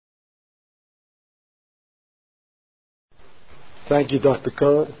Thank you, Dr.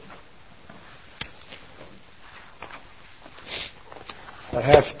 Cohen. I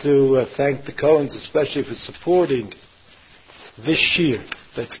have to thank the Cohens especially for supporting this shir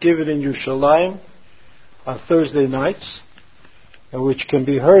that's given in Yerushalayim on Thursday nights, and which can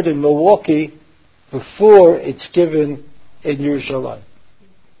be heard in Milwaukee before it's given in Yerushalayim.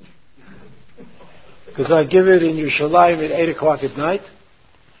 Because I give it in Yerushalayim at 8 o'clock at night,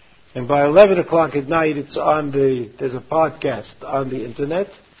 and by 11 o'clock at night there's a podcast on the internet.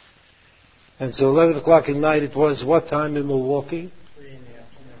 And so 11 o'clock at night it was what time in Milwaukee? 3 in the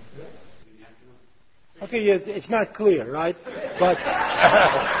afternoon. Okay, it's not clear, right? But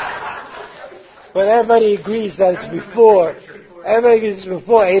but everybody agrees that it's before. Everybody agrees it's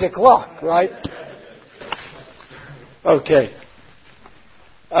before 8 o'clock, right? Okay.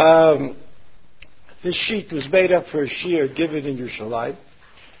 This sheet was made up for a shir given in Yerushalayim,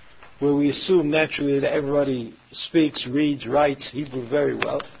 where we assume naturally that everybody speaks, reads, writes Hebrew very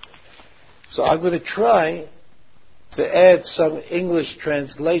well. So I'm going to try to add some English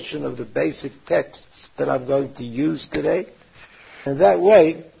translation of the basic texts that I'm going to use today, and that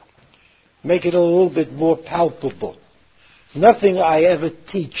way make it a little bit more palpable. Nothing I ever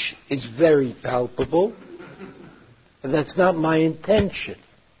teach is very palpable, and that's not my intention.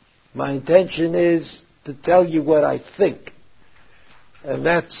 My intention is to tell you what I think, and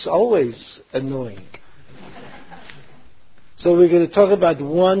that's always annoying. So we're going to talk about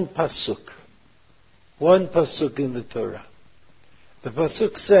one pasuk in the Torah. The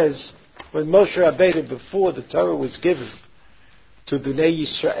pasuk says, when Moshe Rabbeinu, before the Torah was given to Bnei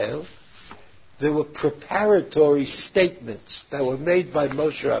Yisrael, there were preparatory statements that were made by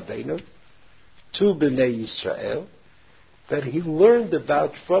Moshe Rabbeinu to Bnei Yisrael that he learned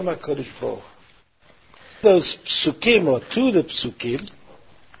about from HaKadosh Baruch Hu. Those psukim, or to the psukim,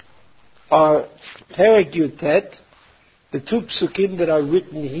 are Perek Yutet, the two psukim that are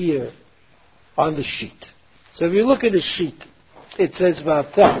written here on the sheet. So if you look at the sheet, it says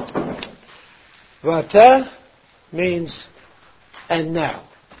Vata. Vata means and now.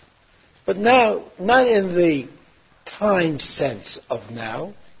 But now, not in the time sense of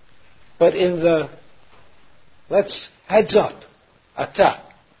now, but in the, heads up. Ata.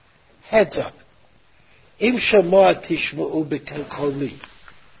 Heads up. Im shamoa tishma'u b'koli.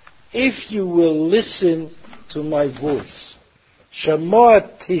 If you will listen to my voice. Shamoa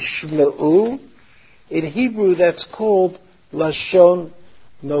tishma'u, in Hebrew that's called lashon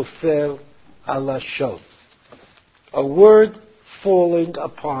nofel alashon. A word falling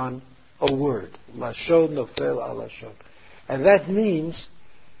upon a word. Lashon nofel alashon. And that means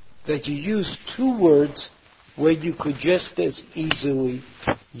that you use two words where you could just as easily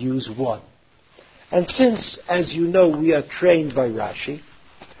use one. And since, as you know, we are trained by Rashi,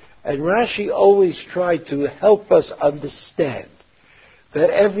 and Rashi always tried to help us understand that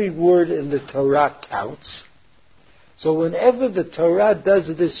every word in the Torah counts. So whenever the Torah does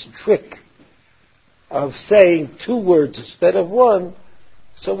this trick of saying two words instead of one,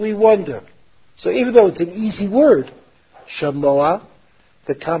 so we wonder. So even though it's an easy word, shamoa,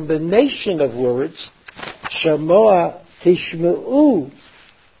 the combination of words, shamoa tishma'u,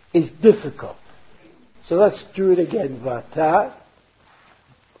 is difficult. So let's do it again. Vata.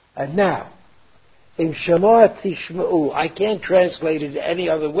 And now, in shamoa tishma'u, I can't translate it any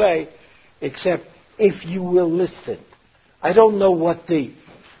other way except if you will listen. I don't know what the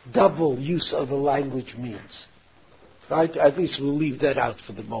double use of the language means. Right? At least we'll leave that out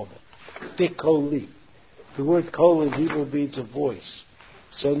for the moment. Bikoli. The word kol in Hebrew means a voice.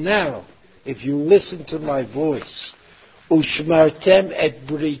 So now, if you listen to my voice, ushmartem et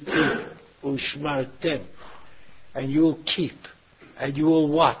briti, ushmartem, and you will keep, and you will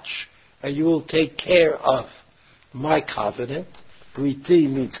watch, and you will take care of my covenant. Briti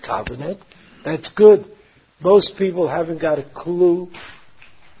means covenant. That's good. Most people haven't got a clue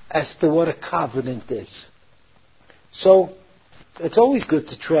as to what a covenant is. So, it's always good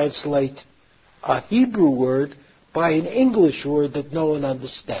to translate a Hebrew word by an English word that no one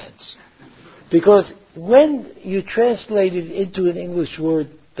understands. Because when you translate it into an English word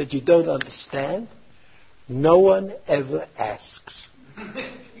that you don't understand, no one ever asks.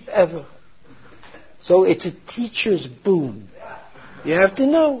 Ever. So it's a teacher's boon. You have to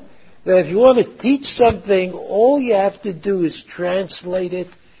know that if you want to teach something, all you have to do is translate it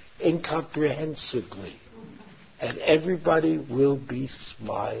incomprehensibly. And everybody will be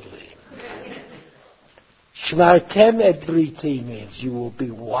smiling. Shmartem et briti means you will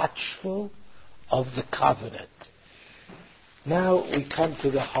be watchful of the covenant. Now we come to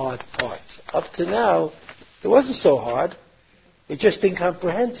the hard part. Up to now, it wasn't so hard. It's just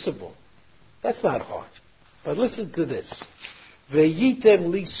incomprehensible. That's not hard. But listen to this.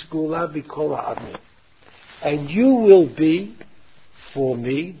 Ve'yitem li skula b'kol ha'amim. And you will be for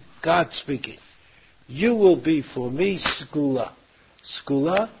me, God speaking, you will be for me skula.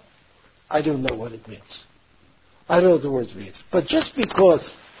 Skula, I don't know what it means. I don't know what the word means. But just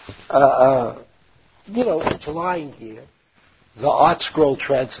because, it's lying here, the Art Scroll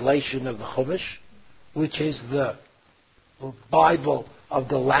translation of the Chumash, which is the Bible of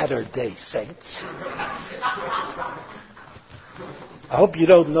the Latter-day Saints. I hope you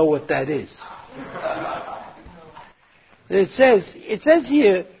don't know what that is. It says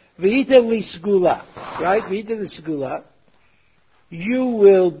here, V'hitem li skula, right? V'hitem li skula. You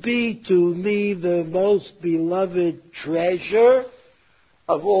will be to me the most beloved treasure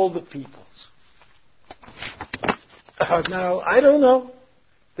of all the peoples. Now, I don't know.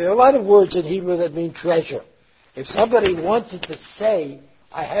 There are a lot of words in Hebrew that mean treasure. If somebody wanted to say,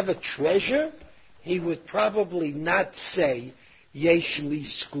 I have a treasure, he would probably not say, Yesh li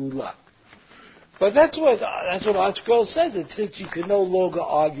skula. But that's what Art Scroll says. It says you can no longer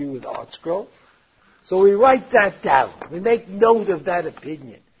argue with Art Scroll. So we write that down. We make note of that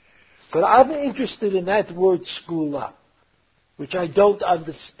opinion. But I'm interested in that word skula, which I don't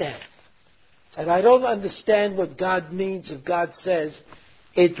understand. And I don't understand what God means if God says,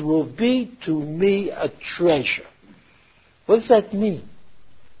 it will be to me a treasure. What does that mean?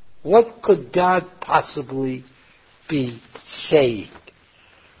 What could God possibly be saying?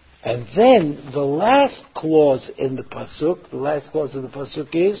 And then the last clause in the pasuk,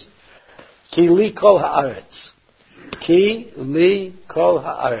 is Ki li kol haaretz. Ki li kol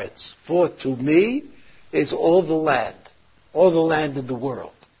haaretz. For to me is all the land in the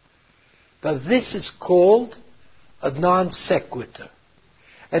world. Now this is called a non sequitur.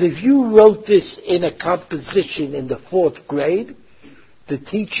 And if you wrote this in a composition in the 4th grade, the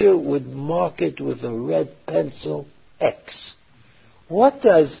teacher would mark it with a red pencil X. What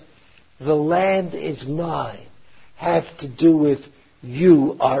does the land is mine have to do with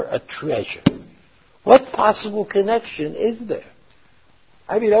you are a treasure? What possible connection is there?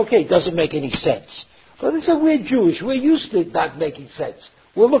 I mean, okay, it doesn't make any sense. But listen, we're Jewish. We're used to it not making sense.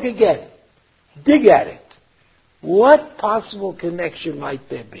 We'll look again. Dig at it. What possible connection might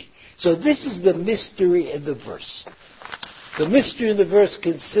there be? So this is the mystery in the verse. The mystery in the verse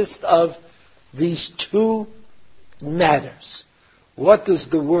consists of these two matters. What does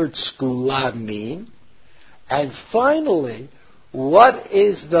the word skula mean? And finally, what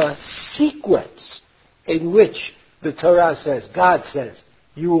is the sequence in which the Torah says, God says,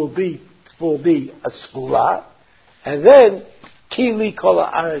 you will be for me a skula, and then ki li kol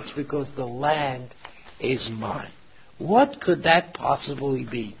haaretz, because the land is mine. What could that possibly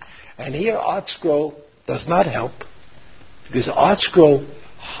be? And here Art Scroll does not help, because Art Scroll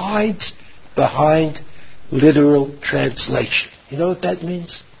hides behind literal translation. You know what that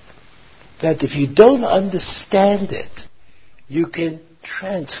means? That if you don't understand it, you can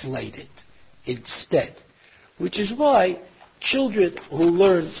translate it instead. Which is why children who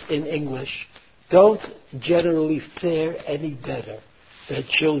learn in English don't generally fare any better than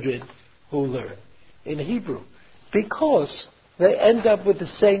children who learn in Hebrew, because they end up with the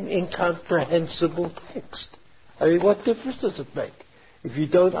same incomprehensible text. I mean, what difference does it make if you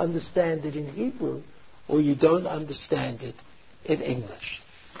don't understand it in Hebrew or you don't understand it in English?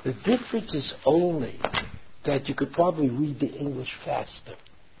 The difference is only that you could probably read the English faster.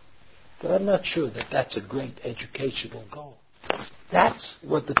 But I'm not sure that that's a great educational goal. That's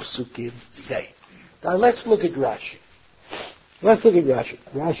what the Psukim say. Now let's look at Rashi.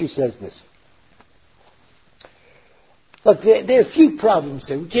 Rashi says this. Look, there are a few problems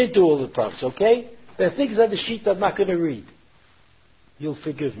here. We can't do all the problems, okay? There are things on the sheet I'm not going to read. You'll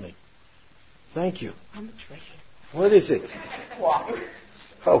forgive me. Thank you. I'm a treasure. What is it? Water.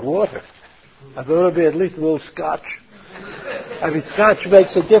 Oh, water. I thought it would be at least a little scotch. I mean, scotch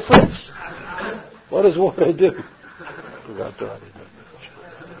makes a difference. What does water do?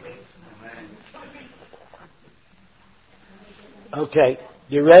 Okay,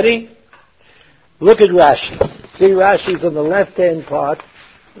 you ready? Look at Rashi. See, Rashi's on the left-hand part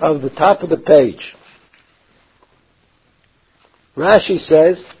of the top of the page. Rashi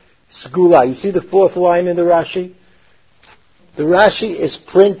says, Skula. You see the 4th line in the Rashi? The Rashi is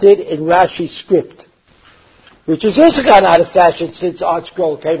printed in Rashi script, which has also gone out of fashion since Art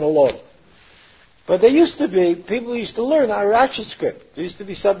Scroll came along. But there used to be, people used to learn our Rashi script. There used to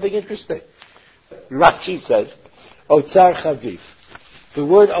be something interesting. Rashi says, Otsar Chaviv. The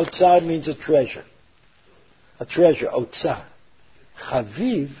word Otsar means a treasure. A treasure, Otsar.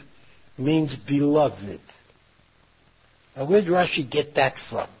 Chaviv means beloved. Now where did Rashi get that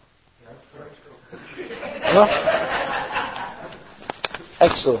from?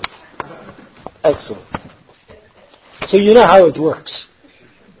 Excellent. Excellent. So you know how it works.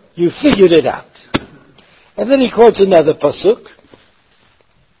 You figured it out. And then he quotes another pasuk.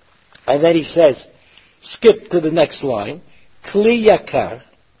 And then he says, skip to the next line. Kli yakar.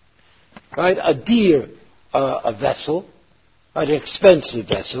 Right? A dear, a vessel. An expensive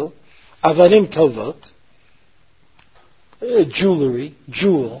vessel. Avanim tovot. Jewelry.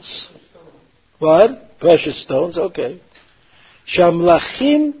 Jewels. What? Precious stones. Okay.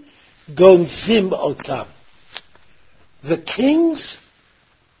 Shamlachim gonzim otam. The kings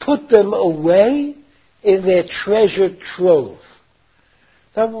put them away in their treasure trove.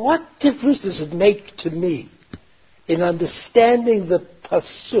 Now, what difference does it make to me in understanding the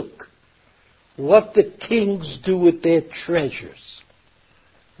pasuk, what the kings do with their treasures?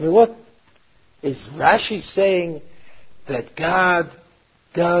 I mean, what is Rashi saying that God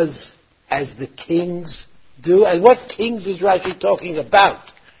does as the kings do? And what kings is Rashi talking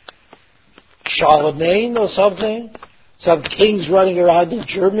about? Charlemagne or something? Some kings running around in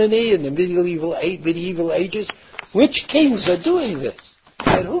Germany in the medieval ages? Which kings are doing this?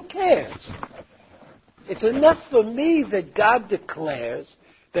 And who cares? It's enough for me that God declares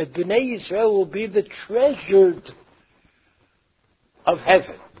that Bnei Yisrael will be the treasured of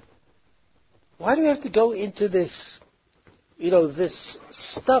heaven. Why do we have to go into this, this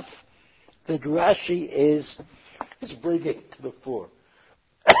stuff that Rashi is bringing to the fore?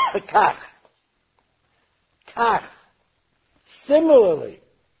 Kach. Similarly,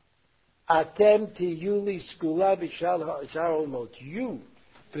 Atem tiyuli skula b'shar olmot. You,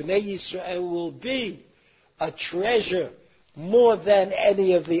 Bnei Yisrael, will be a treasure more than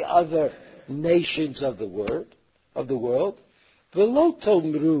any of the other nations of the world. V'lo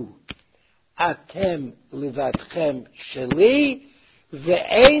tomru atem livadchem sheli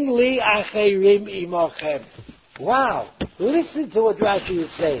ve'ein li acherim imochem. Wow! Listen to what Rashi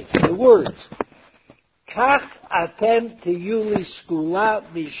is saying. The words. Kach atem tiyuli skula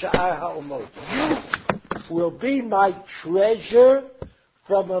b'shar ha'omot. You will be my treasure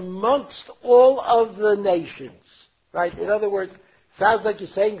from amongst all of the nations. Right? In other words, sounds like you're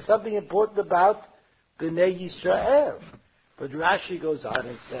saying something important about Bnei Yisrael. But Rashi goes on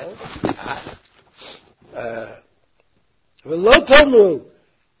and says, V'lo tomru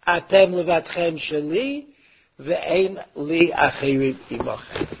atem levatchem sheli ve'ein li achirim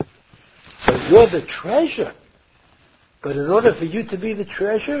imochem. So you're the treasure. But in order for you to be the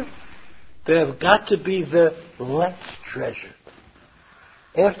treasure, there have got to be the less treasured.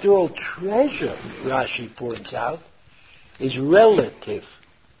 After all, treasure, Rashi points out, is relative.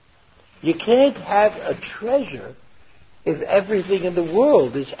 You can't have a treasure if everything in the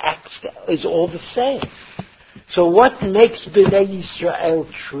world is all the same. So what makes Bnei Yisrael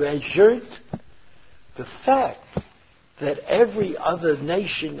treasured? The fact that every other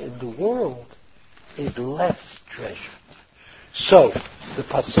nation in the world is less treasured. So, the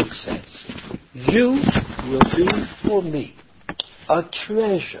pasuk says, you will be for me a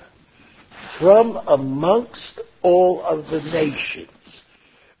treasure from amongst all of the nations.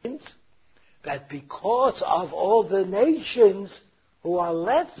 That because of all the nations who are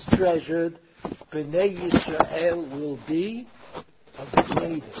less treasured, Bnei Yisrael will be a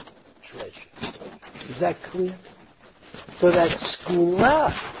greater treasure. Is that clear? So that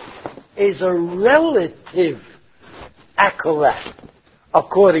skula is a relative accolade,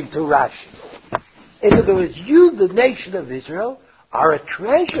 according to Rashi. In other words, you, the nation of Israel, are a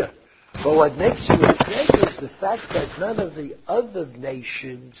treasure. But what makes you a treasure is the fact that none of the other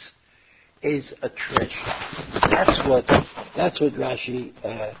nations is a treasure. That's what Rashi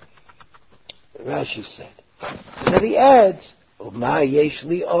said. And then he adds, "Uma yesh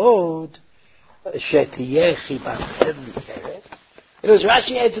li od shetiyeh chibatchem miteret." It was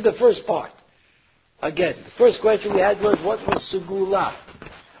Rashi answered the first part. Again, the first question we had was, what was segula?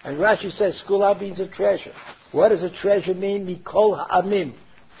 And Rashi says, segula means a treasure. What does a treasure mean? Mikol ha'amim,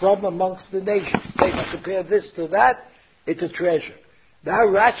 from amongst the nations. If you compare this to that, it's a treasure. Now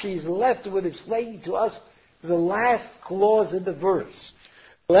Rashi is left with explaining to us the last clause in the verse.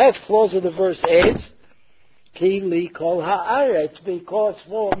 The last clause of the verse is, Ki li kol ha'aretz, because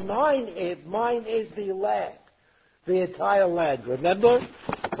for mine is the land, the entire land. Remember?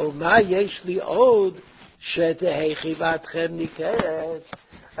 Oma yesh li od shetehechi batchem nikeret.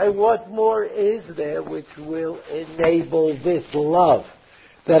 And what more is there which will enable this love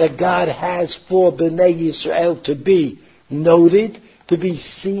that a God has for Bnei Yisrael to be noted, to be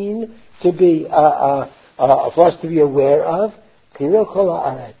seen, to be for us to be aware of? Kilo kol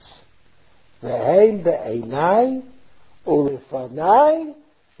haaretz, ve'hem be'einai ulefanai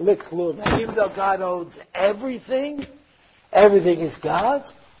liklum. Even though God owns everything, everything is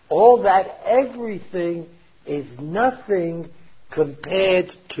God's, all that everything is nothing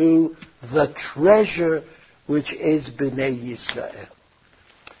compared to the treasure which is Bnei Yisrael.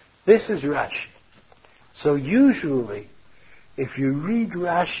 This is Rashi. So usually, if you read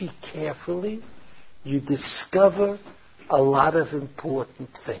Rashi carefully, you discover a lot of important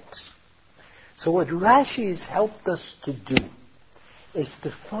things. So what Rashi has helped us to do is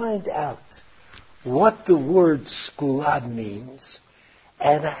to find out what the word Skula means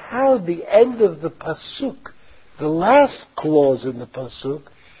and how the end of the Pasuk, the last clause in the Pasuk,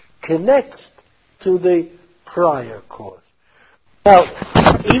 connects to the prior clause. Now,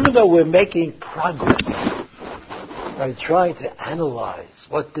 even though we're making progress by trying to analyze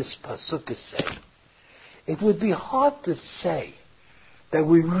what this Pasuk is saying, it would be hard to say that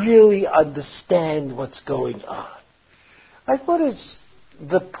we really understand what's going on. Like, what is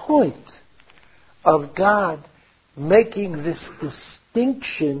the point of God making this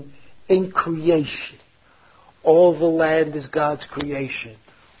distinction in creation? All the land is God's creation.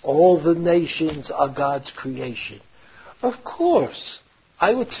 All the nations are God's creation. Of course,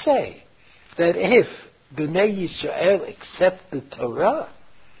 I would say that if Bnei Yisrael accept the Torah,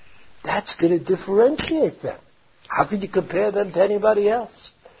 that's going to differentiate them. How can you compare them to anybody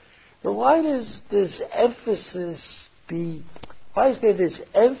else? But why is there this emphasis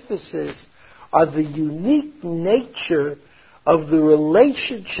on the unique nature of the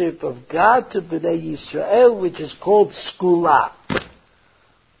relationship of God to Bnei Yisrael, which is called Skula?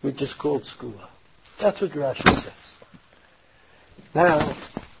 That's what Rashi says. Now,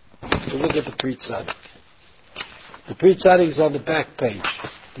 we look at the Pri Tzadik. The Pri Tzadik is on the back page.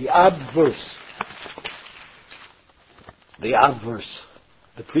 The Ab verse.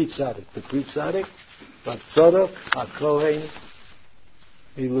 The Pri Tzadik, Rav Tzadok HaKohen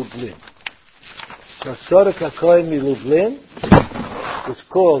Milublin. Rav Tzadok HaKohen Milublin was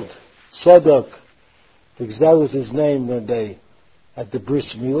called Tzadok because that was his name when they had the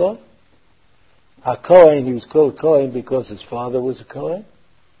Bris Milah. HaKohen, he was called Kohen because his father was a Kohen.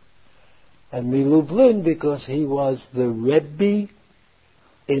 And Milublin because he was the Rebbe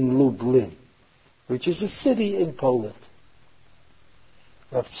in Lublin, which is a city in Poland.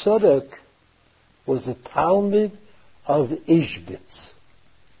 Rav Tzadok was a Talmud of Ishbitz.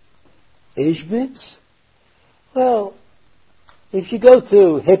 Ishbitz? Well, if you go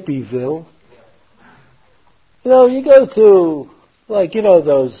to Hippieville, you go to,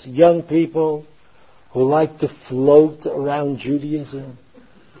 those young people who like to float around Judaism,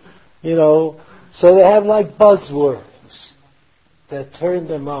 so they have buzzwords that turn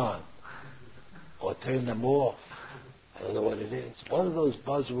them on or turn them off. I don't know what it is. One of those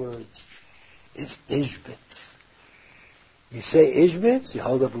buzzwords is Ishbitz. You say Ishbitz, you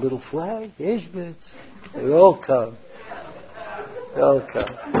hold up a little flag, Ishbitz. They all come.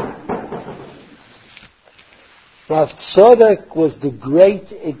 Rav Tzadok was the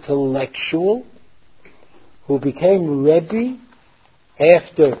great intellectual who became Rebbe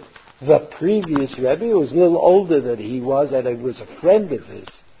after the previous Rebbe, who was a little older than he was, and he was a friend of his.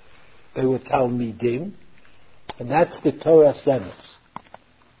 They were Talmidim. And that's the Torah Semis.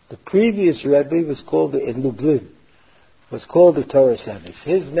 The previous Rebbe was called, in Lublin, was called the Torah Semis.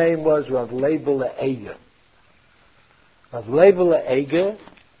 His name was Rav Leibele Eger. Rav Leibele Eger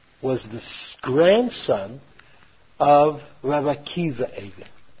was the grandson of Rav Akiva Eger.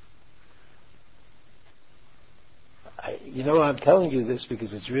 I'm telling you this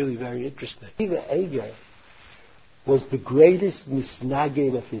because it's really very interesting. Akiva Eger was the greatest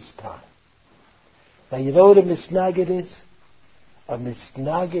misnagid of his time. Now, you know what a misnagid is? A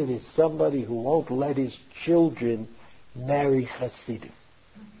misnagid is somebody who won't let his children marry Hasidim.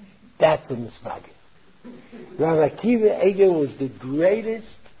 That's a misnagid. Rav Akiva Eger was the greatest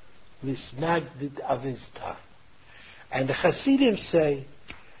misnagid of his time. And the Hasidim say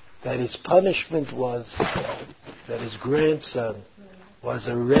that his punishment was that his grandson was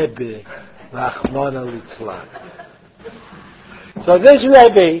a Rebbe, Rachmana litzlan. So this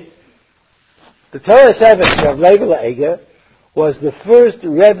Rebbe, the Torah Semis, Rav Leibele Eger, was the first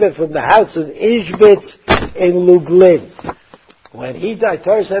Rebbe from the house of Ishbitz in Lublin. When he died,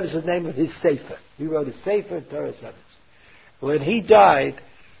 Torah Semis is the name of his Sefer. He wrote a Sefer, Torah Semis. When he died,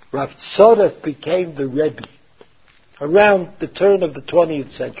 Rav Tzadok became the Rebbe around the turn of the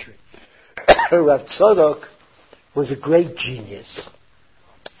 20th century. Rav Tzadok was a great genius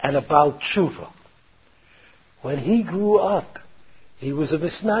and a Baal Tshuva. When he grew up, he was a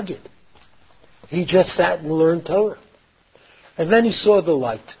misnagid. He just sat and learned Torah. And then he saw the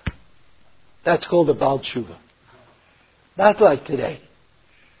light. That's called a Baal Tshuva. Not like today.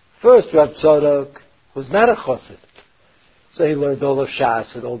 First, Rav Tzadok was not a chassid. So he learned all of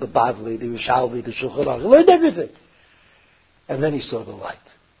Shas and all the Bavli, the Yerushalmi, the Shulchan Aruch. He learned everything. And then he saw the light.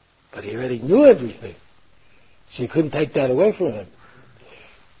 But he already knew everything. So you couldn't take that away from him.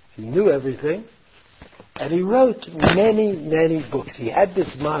 He knew everything. And he wrote many, many books. He had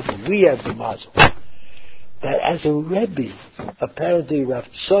this mazel. We have the mazel. That as a Rebbe, apparently Rav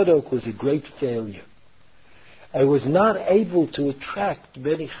Tzadok was a great failure. And was not able to attract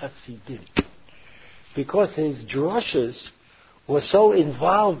many Hasidim. Because his drushes were so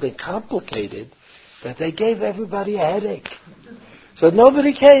involved and complicated that they gave everybody a headache. So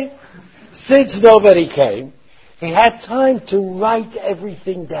nobody came. Since nobody came, he had time to write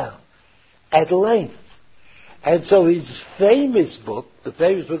everything down at length. And so his famous book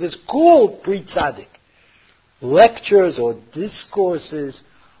is called Pri Tzadik. Lectures or discourses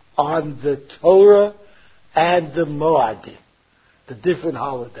on the Torah and the Moadim, the different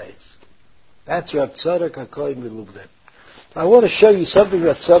holidays. That's Rav Tzadok HaKohen Milubavitch. I want to show you something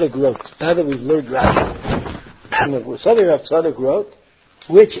Rav Tzadok wrote, now that we've learned Rashi. Something Rav Tzadok wrote,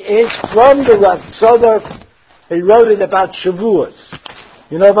 which is from the Rav Tzadok. He wrote it about Shavuos.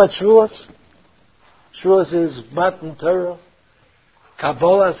 You know about Shavuos? Shavuos is Matan Torah,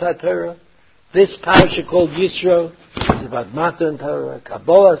 Kabbalah HaTorah. This parasha called Yisro is about Matan Torah,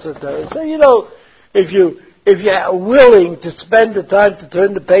 Kabbalah HaTorah. So you know, if you're willing to spend the time to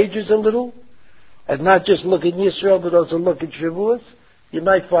turn the pages a little, and not just look at Yisro, but also look at Shavuos, you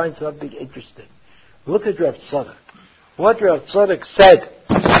might find something interesting. Look at Rav Tzadok. What Rav Tzadok said,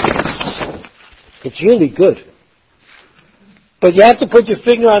 it's really good. But you have to put your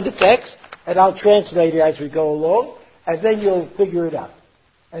finger on the text, and I'll translate it as we go along, and then you'll figure it out.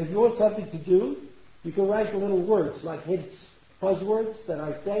 And if you want something to do, you can write the little words, like hints, buzzwords that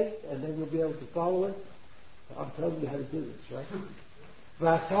I say, and then you'll be able to follow it. I'm telling you how to do this, right?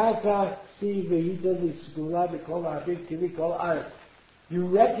 You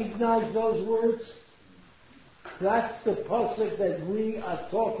recognize those words? That's the pasuk that we are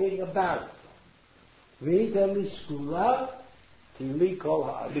talking about. Ready?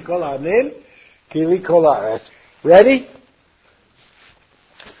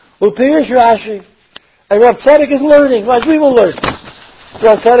 Well, Pirish Rashi. And Rav Tzadok is learning, like we will learn.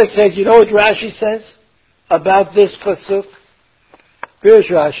 Rav Tzadok says, you know what Rashi says about this pasuk? Pirish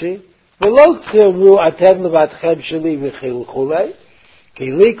Rashi. V'lo tirvu atem levatchem sheli v'chilchulei,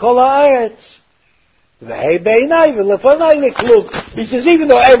 ki li kol haaretz, v'hei beinai v'lefanai leklum. He says, even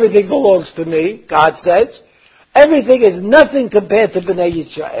though everything belongs to me, God says, everything is nothing compared to Bnei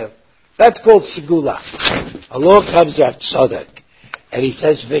Yisrael. That's called Segula. Along comes Rav Tzadok, and he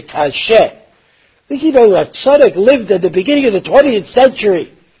says, v'kasheh. You know, Rav Tzadok lived at the beginning of the 20th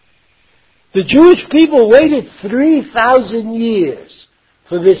century. The Jewish people waited 3,000 years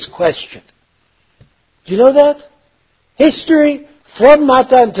for this question. Do you know that? History from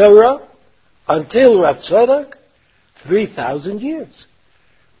Matan Torah until Rav Tzadok, 3,000 years.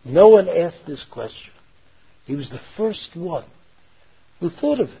 No one asked this question. He was the first one who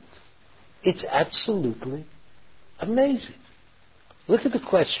thought of it. It's absolutely amazing. Look at the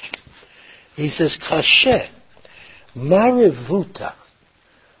question. He says, Kasheh, Marivuta.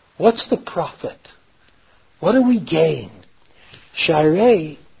 What's the profit? What do we gain?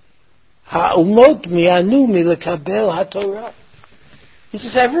 Sharei ha'umot mi'anu milekabel ha'torah. He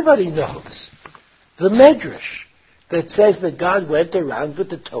says, everybody knows the Medrash that says that God went around with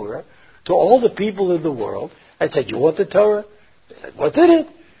the Torah to all the people in the world and said, you want the Torah? They said, what's in it?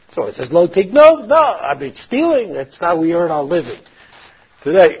 So it says, lo tigno? No, I mean, stealing, that's how we earn our living.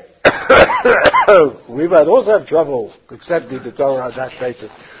 Today, we might also have trouble accepting the Torah on that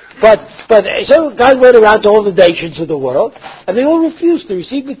basis. But so God went around to all the nations of the world, and they all refused to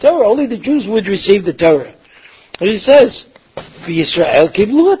receive the Torah. Only the Jews would receive the Torah. And he says, Yisrael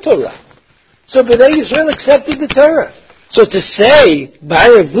kiblu Torah. So Bnei Yisrael accepted the Torah. So to say,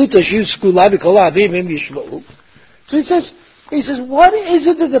 so he says, what is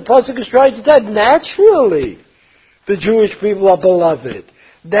it that the pasuk is trying to tell? Naturally, the Jewish people are beloved.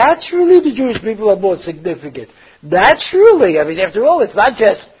 Naturally, the Jewish people are more significant. Naturally, I mean, after all, it's not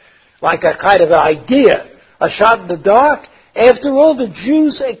just like a kind of an idea, a shot in the dark. After all, the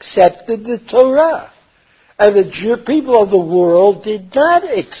Jews accepted the Torah. And the people of the world did not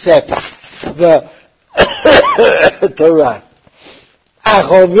accept the Torah. I'll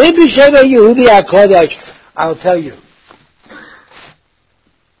tell you.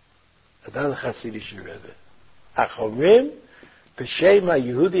 Achorim b'shem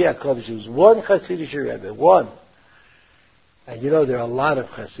Yehudi HaKodesh. There was one Hasidic Rebbe, one. And you know there are a lot of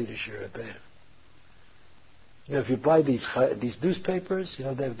Hasidic Rebbe. You know, if you buy these newspapers, you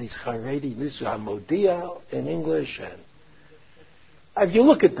know they have these Haredi newspapers, Hamodia in English, and If you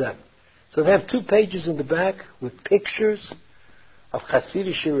look at them, so they have 2 pages in the back with pictures of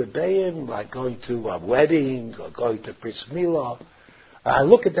Hasidic Rebbeim, like going to a wedding or going to Bris Milah. I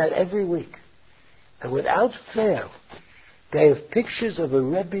look at that every week. And without fail, they have pictures of a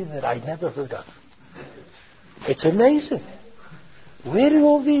Rebbe that I never heard of. It's amazing. Where did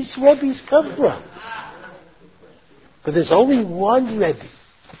all these Rebbes come from? But there's only one Rebbe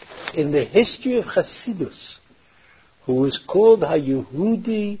in the history of Hasidus who was called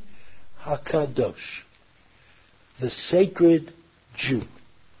HaYehudi HaKadosh, the sacred Jew.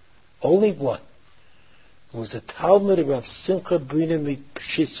 Only one. It was a Talmud of Rav Simcha Brina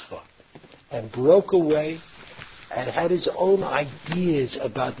Pshischa, and broke away and had his own ideas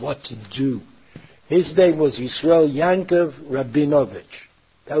about what to do. His name was Yisrael Yankov Rabinovich.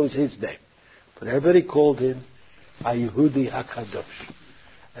 That was his name. But everybody called him HaYehudi HaKadosh.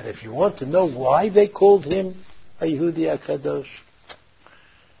 And if you want to know why they called him HaYehudi HaKadosh,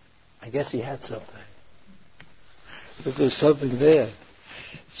 I guess he had something. But there's something there.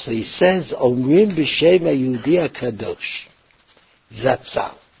 So he says, Omrim b'shem HaYehudi HaKadosh,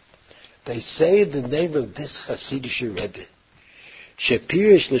 Zatzal. They say the name of this Hasidic Rebbe,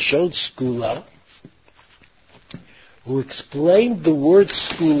 Shepirish Lashon Skula, who explained the word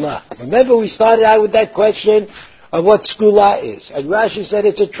Skula. Remember, we started out with that question of what Skula is. And Rashi said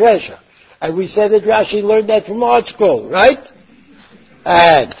it's a treasure. And we said that Rashi learned that from ArtScroll, right?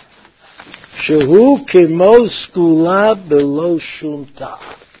 And Shehu Kimo Skula Below Shum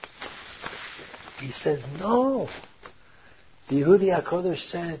Ta'am. He says, no. The Yehudi HaKadosh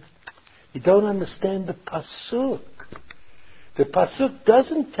said, you don't understand the Pasuk. The Pasuk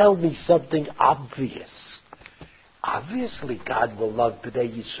doesn't tell me something obvious. Obviously, God will love B'nai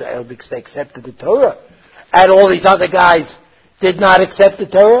Yisrael because they accepted the Torah. And all these other guys did not accept the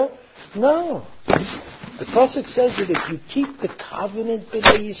Torah? No. The Pasuk says that if you keep the covenant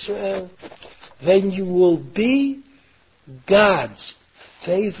B'nai Yisrael, then you will be God's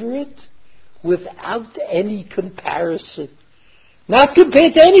favorite without any comparison. Not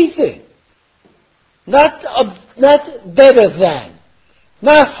compared to anything. Not better than.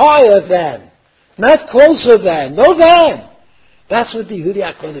 Not higher than. Not closer than. No than. That's what the Yehudi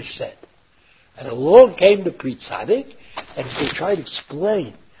HaKadosh said. And along came the Pri Tzaddik, and they tried to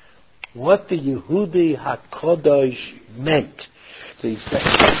explain what the Yehudi HaKadosh meant. So he says,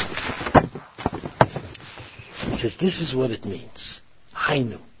 this is what it means.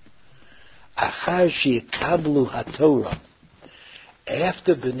 Hainu. Achar she'ikablu HaTorah.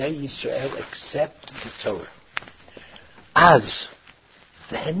 After B'nai Yisrael accept the Torah. As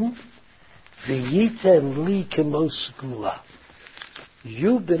then, v'yitem li kemo skula.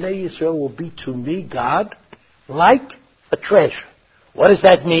 You, B'nai Yisrael, will be to me, God, like a treasure. What does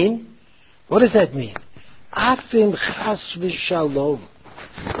that mean? What does that mean? Afin chas v'shalom.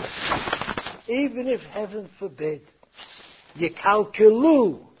 Even if, heaven forbid,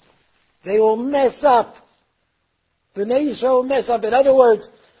 yikalkelu, they will mess up. B'nai Yisrael will mess up. In other words,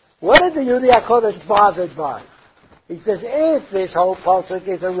 what is the Yehudi HaKadosh bothered by? He says, if this whole pasuk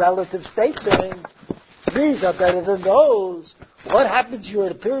is a relative statement, these are better than those. What happens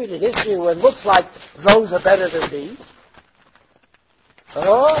during a period in history when it looks like those are better than these?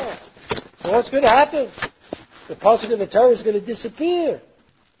 Oh, so what's going to happen? The pasuk of the Torah is going to disappear.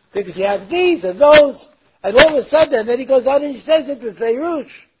 Because you have these and those, and all of a sudden, and then he goes on and he says it with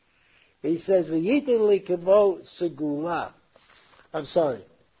Feirush. He says, "V'yitin li kemo segula." I'm sorry.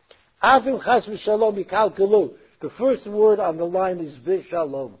 Afim chas v'shalom yikalkelu. The first word on the line is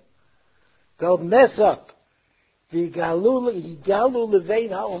v'shalom. They'll mess up. V'yigalu levein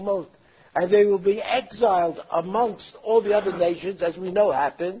ha'omot. And they will be exiled amongst all the other nations, as we know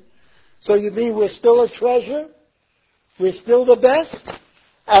happened. So you mean we're still a treasure? We're still the best?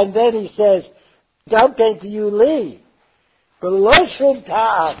 And then he says, "Don't to you, Lee. Below shum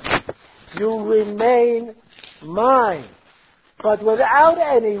ta'am. You remain mine." But without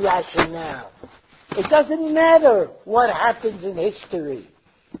any rationale. It doesn't matter what happens in history.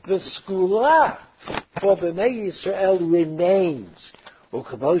 The skula for B'nai Yisrael remains.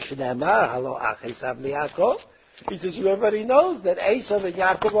 He says, everybody knows that Esav and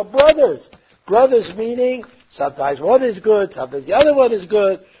Yaakov are brothers. Brothers meaning, sometimes one is good, sometimes the other one is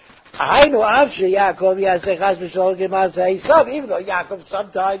good. Even though Yaakov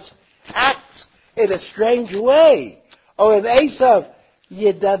sometimes acts in a strange way. Or if Esav, or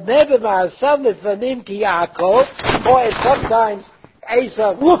if sometimes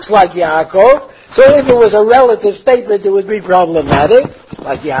Esav looks like Yaakov, so if it was a relative statement, it would be problematic,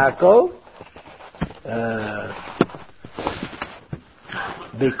 like Yaakov.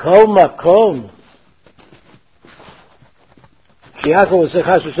 B'kol makom, שיעקב עושה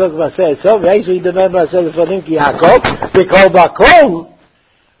חש ושוק ועשה עצוב, ואיזו ידבר ועשה לפנים כי יעקב, בכל מקום,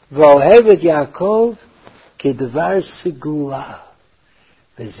 ואוהב את יעקב כדבר סגולה.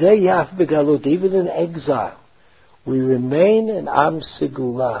 וזה יף בגלות, even in exile, we remain in עם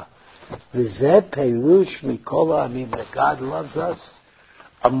סגולה. וזה פירוש מכל העמים, that God loves us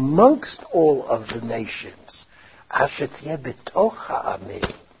amongst all of the nations. אשר תהיה בתוך העמים.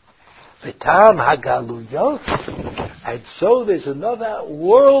 וטעם הגלויות. And so there's another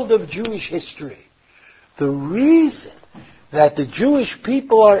world of Jewish history. The reason that the Jewish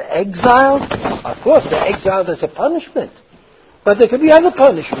people are exiled, of course they're exiled as a punishment, but there could be other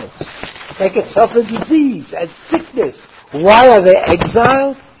punishments. They could suffer disease and sickness. Why are they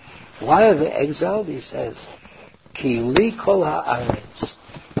exiled? Why are they exiled? He says, Ki li kol ha'aretz,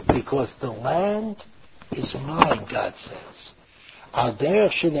 because the land is mine, God says. Al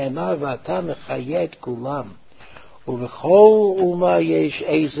derech shene'emar v'ata mechayeh et kulam. Uv'chol uma yesh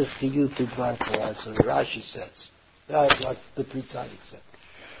ezer chiyut udvar Torah. So Rashi says, that's what the Pri Tzadik said.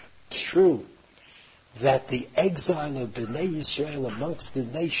 It's true that the exile of Bnei Yisrael amongst the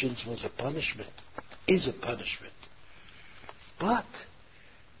nations was a punishment, is a punishment. But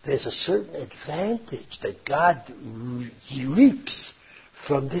there's a certain advantage that God reaps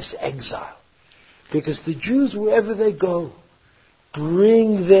from this exile. Because the Jews, wherever they go,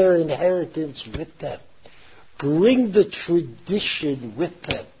 bring their inheritance with them. Bring the tradition with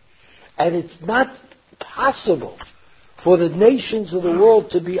them. And it's not possible for the nations of the world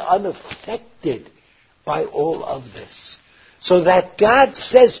to be unaffected by all of this. So that God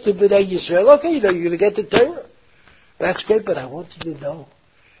says to Bnei Yisrael, okay, you're going to get the Torah. That's great, but I want you to know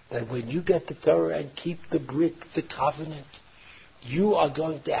that when you get the Torah and keep the brit, the covenant, you are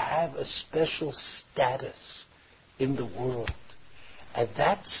going to have a special status in the world. And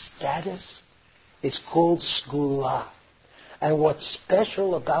that status is called Sgula. And what's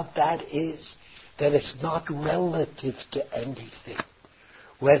special about that is that it's not relative to anything.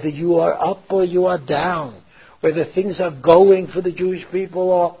 Whether you are up or you are down, whether things are going for the Jewish people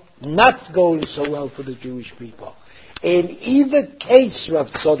or not going so well for the Jewish people. In either case, Rav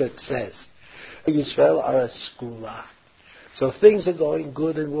Tzadok says, Yisrael are a Sgula. So things are going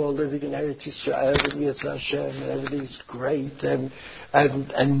good and we're all living in Eretz Yisrael and Yitzhak Hashem and everything's great and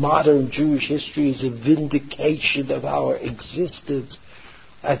modern Jewish history is a vindication of our existence.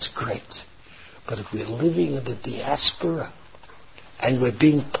 That's great. But if we're living in the diaspora and we're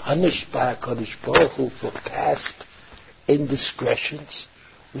being punished by HaKadosh Baruch Hu for past indiscretions,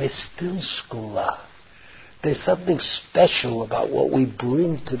 we're still Sgula. There's something special about what we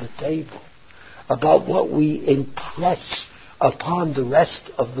bring to the table, about what we impress upon the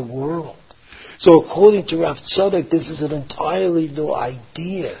rest of the world. So according to Rav Tzadok, this is an entirely new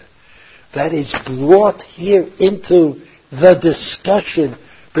idea that is brought here into the discussion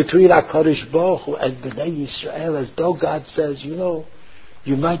between HaKadosh Baruch Hu and Bnei Yisrael, as though God says, you know,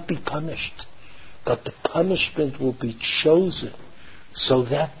 you might be punished, but the punishment will be chosen so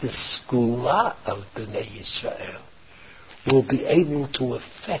that the Sgula of Bnei Yisrael will be able to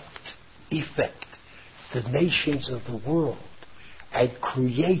effect the nations of the world and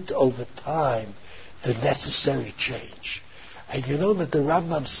create over time the necessary change. And you know that the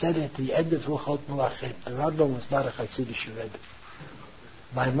Rambam said at the end of Hilchot Melachim, the Rambam was not a Hasidic Rebbe,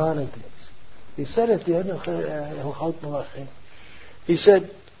 Maimonides. He said at the end of Hilchot Melachim, he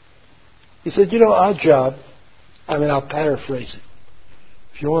said, you know, our job, I'll paraphrase it.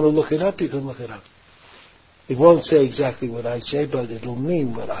 If you want to look it up, you can look it up. It won't say exactly what I say, but it'll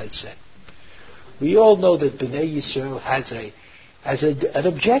mean what I say. We all know that Bnei Yisrael has an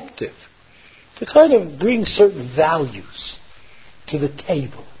objective to kind of bring certain values to the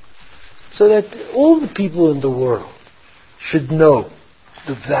table so that all the people in the world should know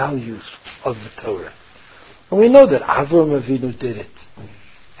the values of the Torah. And we know that Avraham Avinu did it,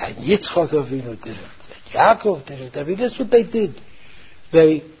 and Yitzchak Avinu did it, and Yaakov did it. That's what they did.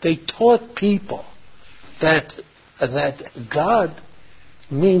 They taught people that God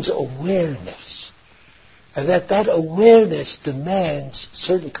means awareness, and that awareness demands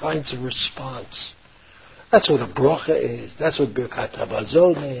certain kinds of response. That's what a bracha is. That's what Birkat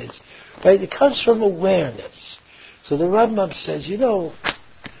Hamazon is. Right? It comes from awareness. So the Rambam says, you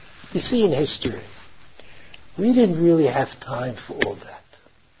see in history, we didn't really have time for all that.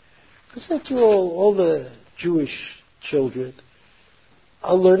 Because after all the Jewish children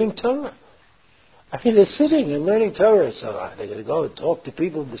are learning Torah. They're sitting and learning Torah. So are they going to go and talk to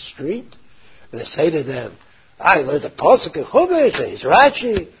people in the street? And they say to them, I learned the Pasuk in Chumash, there's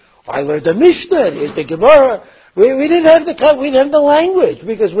Rashi, or I learned the Mishnah, there's the Gemara. We didn't have the language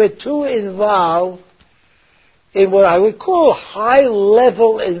because we're too involved in what I would call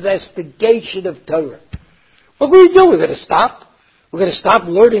high-level investigation of Torah. What are we going to do? We're going to stop? We're going to stop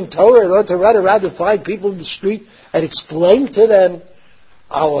learning Torah in order to run around and find people in the street and explain to them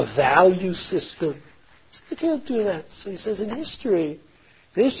our value system? You can't do that. So he says, in history,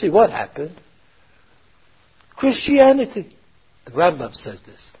 what happened? Christianity. The Rambam says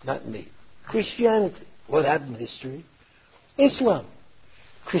this, not me. Christianity. What happened in history? Islam.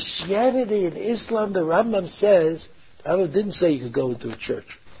 Christianity and Islam, the Rambam says, the Rambam didn't say you could go into a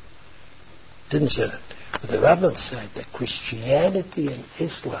church. Didn't say that. But the Rambam said that Christianity and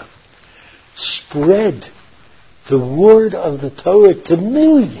Islam spread the word of the Torah to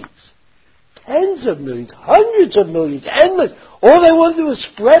millions. Tens of millions, hundreds of millions, endless. All they want to do is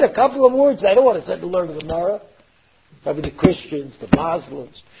spread a couple of words. They don't want to sit and learn Gemara. Probably the Christians, the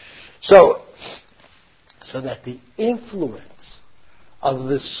Muslims. So that the influence of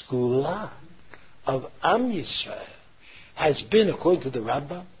the Skula of Am Yisrael has been, according to the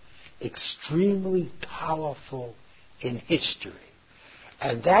Rambam, extremely powerful in history.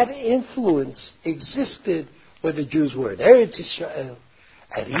 And that influence existed when the Jews were in Eretz Yisrael,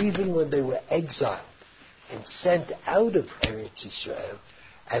 and even when they were exiled and sent out of Eretz Yisrael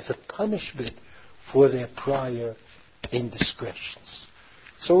as a punishment for their prior indiscretions.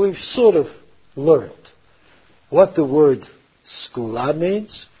 So we've sort of learned what the word skula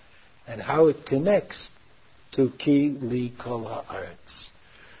means and how it connects to ki li kol haaretz.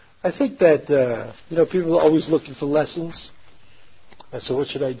 I think that, people are always looking for lessons. And so what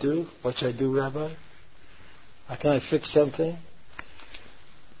should I do? What should I do, Rabbi? How can I fix something?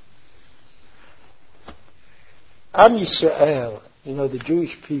 Am Yisrael, the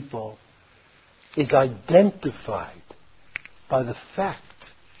Jewish people, is identified by the fact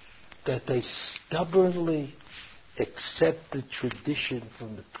that they stubbornly accept the tradition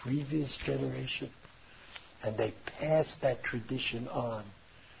from the previous generation and they pass that tradition on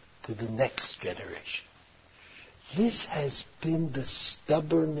to the next generation. This has been the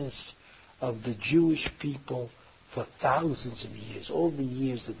stubbornness of the Jewish people for thousands of years, all the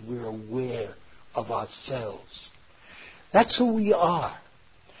years that we're aware of ourselves. That's who we are.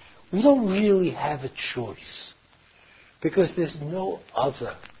 We don't really have a choice because there's no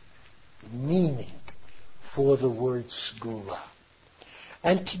other meaning for the word skula.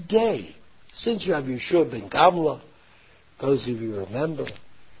 And today, since Rabbi Yeshua ben Gamla, those of you remember,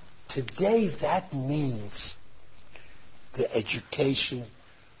 today that means the education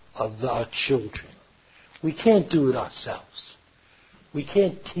of our children. We can't do it ourselves. We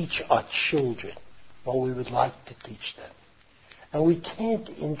can't teach our children what we would like to teach them. And we can't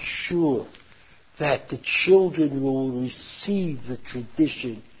ensure that the children will receive the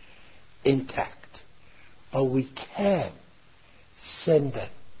tradition intact. But we can send them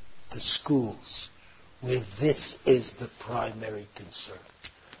to schools where this is the primary concern.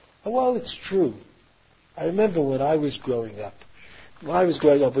 And while it's true, I remember when I was growing up,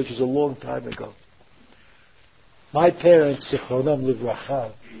 which was a long time ago, my parents, Zichronam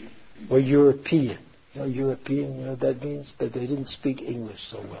Livracha, were European. European, you know what that means? That they didn't speak English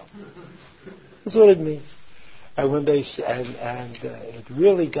so well. That's what it means. And when it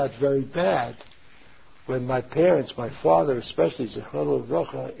really got very bad when my parents, my father especially, Zichronam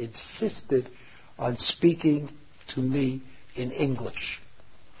Livracha, insisted on speaking to me in English.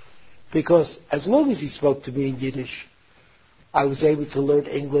 Because as long as he spoke to me in Yiddish, I was able to learn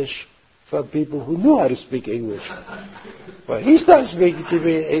English from people who knew how to speak English. When he started speaking to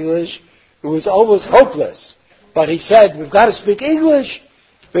me in English, it was almost hopeless. But he said, we've got to speak English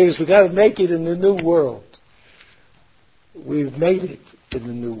because we've got to make it in the new world. We've made it in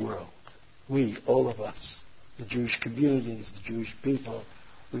the new world. We, all of us, the Jewish communities, the Jewish people,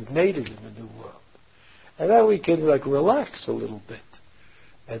 we've made it in the new world. And now we can relax a little bit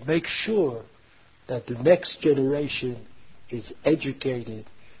and make sure that the next generation is educated,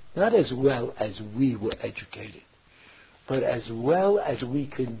 not as well as we were educated, but as well as we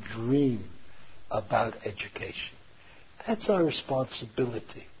can dream about education. That's our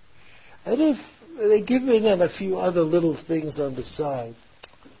responsibility. And if they give in on a few other little things on the side,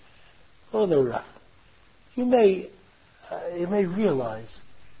 you may realize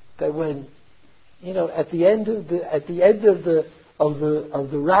that when, at the end of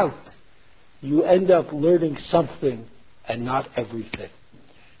the route, you end up learning something and not everything.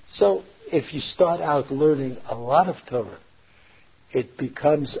 So if you start out learning a lot of Torah, it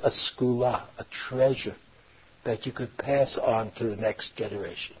becomes a skula, a treasure that you could pass on to the next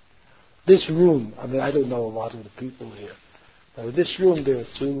generation. This room, I don't know a lot of the people here, but in this room there are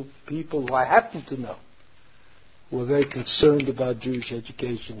two people who I happen to know, were very concerned about Jewish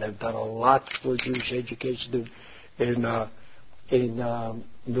education. They've done a lot for Jewish education in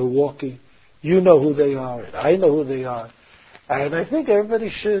Milwaukee. You know who they are, and I know who they are. And I think everybody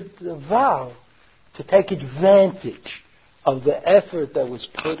should vow to take advantage of the effort that was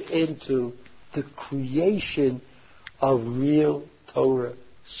put into the creation of real Torah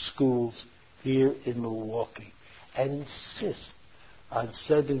schools here in Milwaukee, and insist on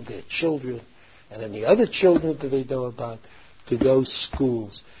sending their children and any other children that they know about to those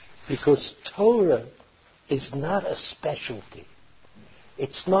schools, because Torah is not a specialty.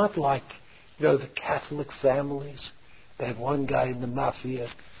 It's not like, the Catholic families. They have one guy in the mafia,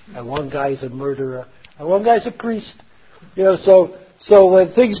 and one guy is a murderer, and one guy's a priest. So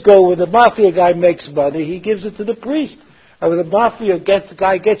when things go, when the mafia guy makes money, he gives it to the priest. And when the mafia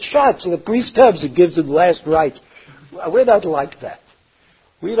guy gets shot, so the priest comes and gives him last rites. We're not like that.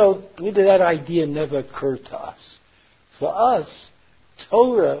 That idea never occurred to us. For us,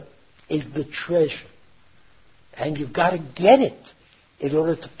 Torah is the treasure. And you've got to get it in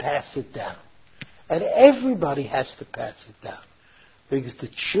order to pass it down. And everybody has to pass it down. Because the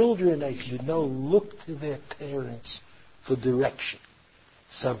children, as you know, look to their parents for direction.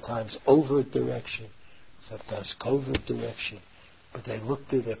 Sometimes overt direction, sometimes covert direction. But they look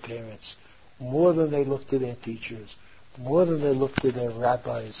to their parents more than they look to their teachers, more than they look to their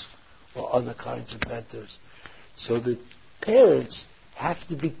rabbis or other kinds of mentors. So the parents have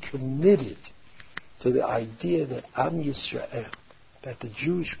to be committed to the idea that Am Yisrael, that the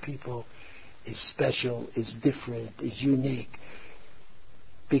Jewish people is special, is different, is unique,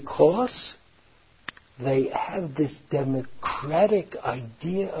 because they have this democratic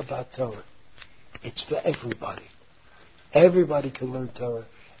idea about Torah. It's for everybody. Everybody can learn Torah.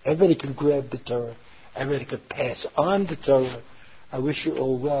 Everybody can grab the Torah. Everybody can pass on the Torah. I wish you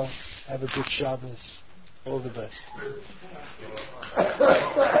all well. Have a good Shabbos. All the best.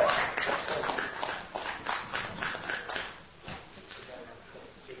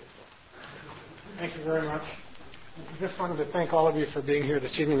 Thank you very much. I just wanted to thank all of you for being here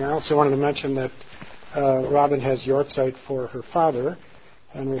this evening. I also wanted to mention that Robin has Yortzeit for her father,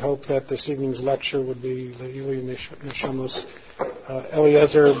 and we hope that this evening's lecture would be Leili Neshamos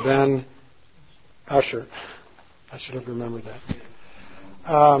Eliezer Ben Usher. I should have remembered that.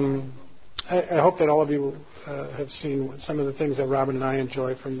 I hope that all of you have seen some of the things that Robin and I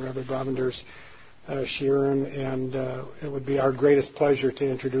enjoy from Rabbi Bravender's shiurim, and it would be our greatest pleasure to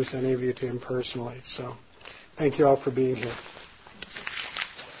introduce any of you to him personally. So thank you all for being here.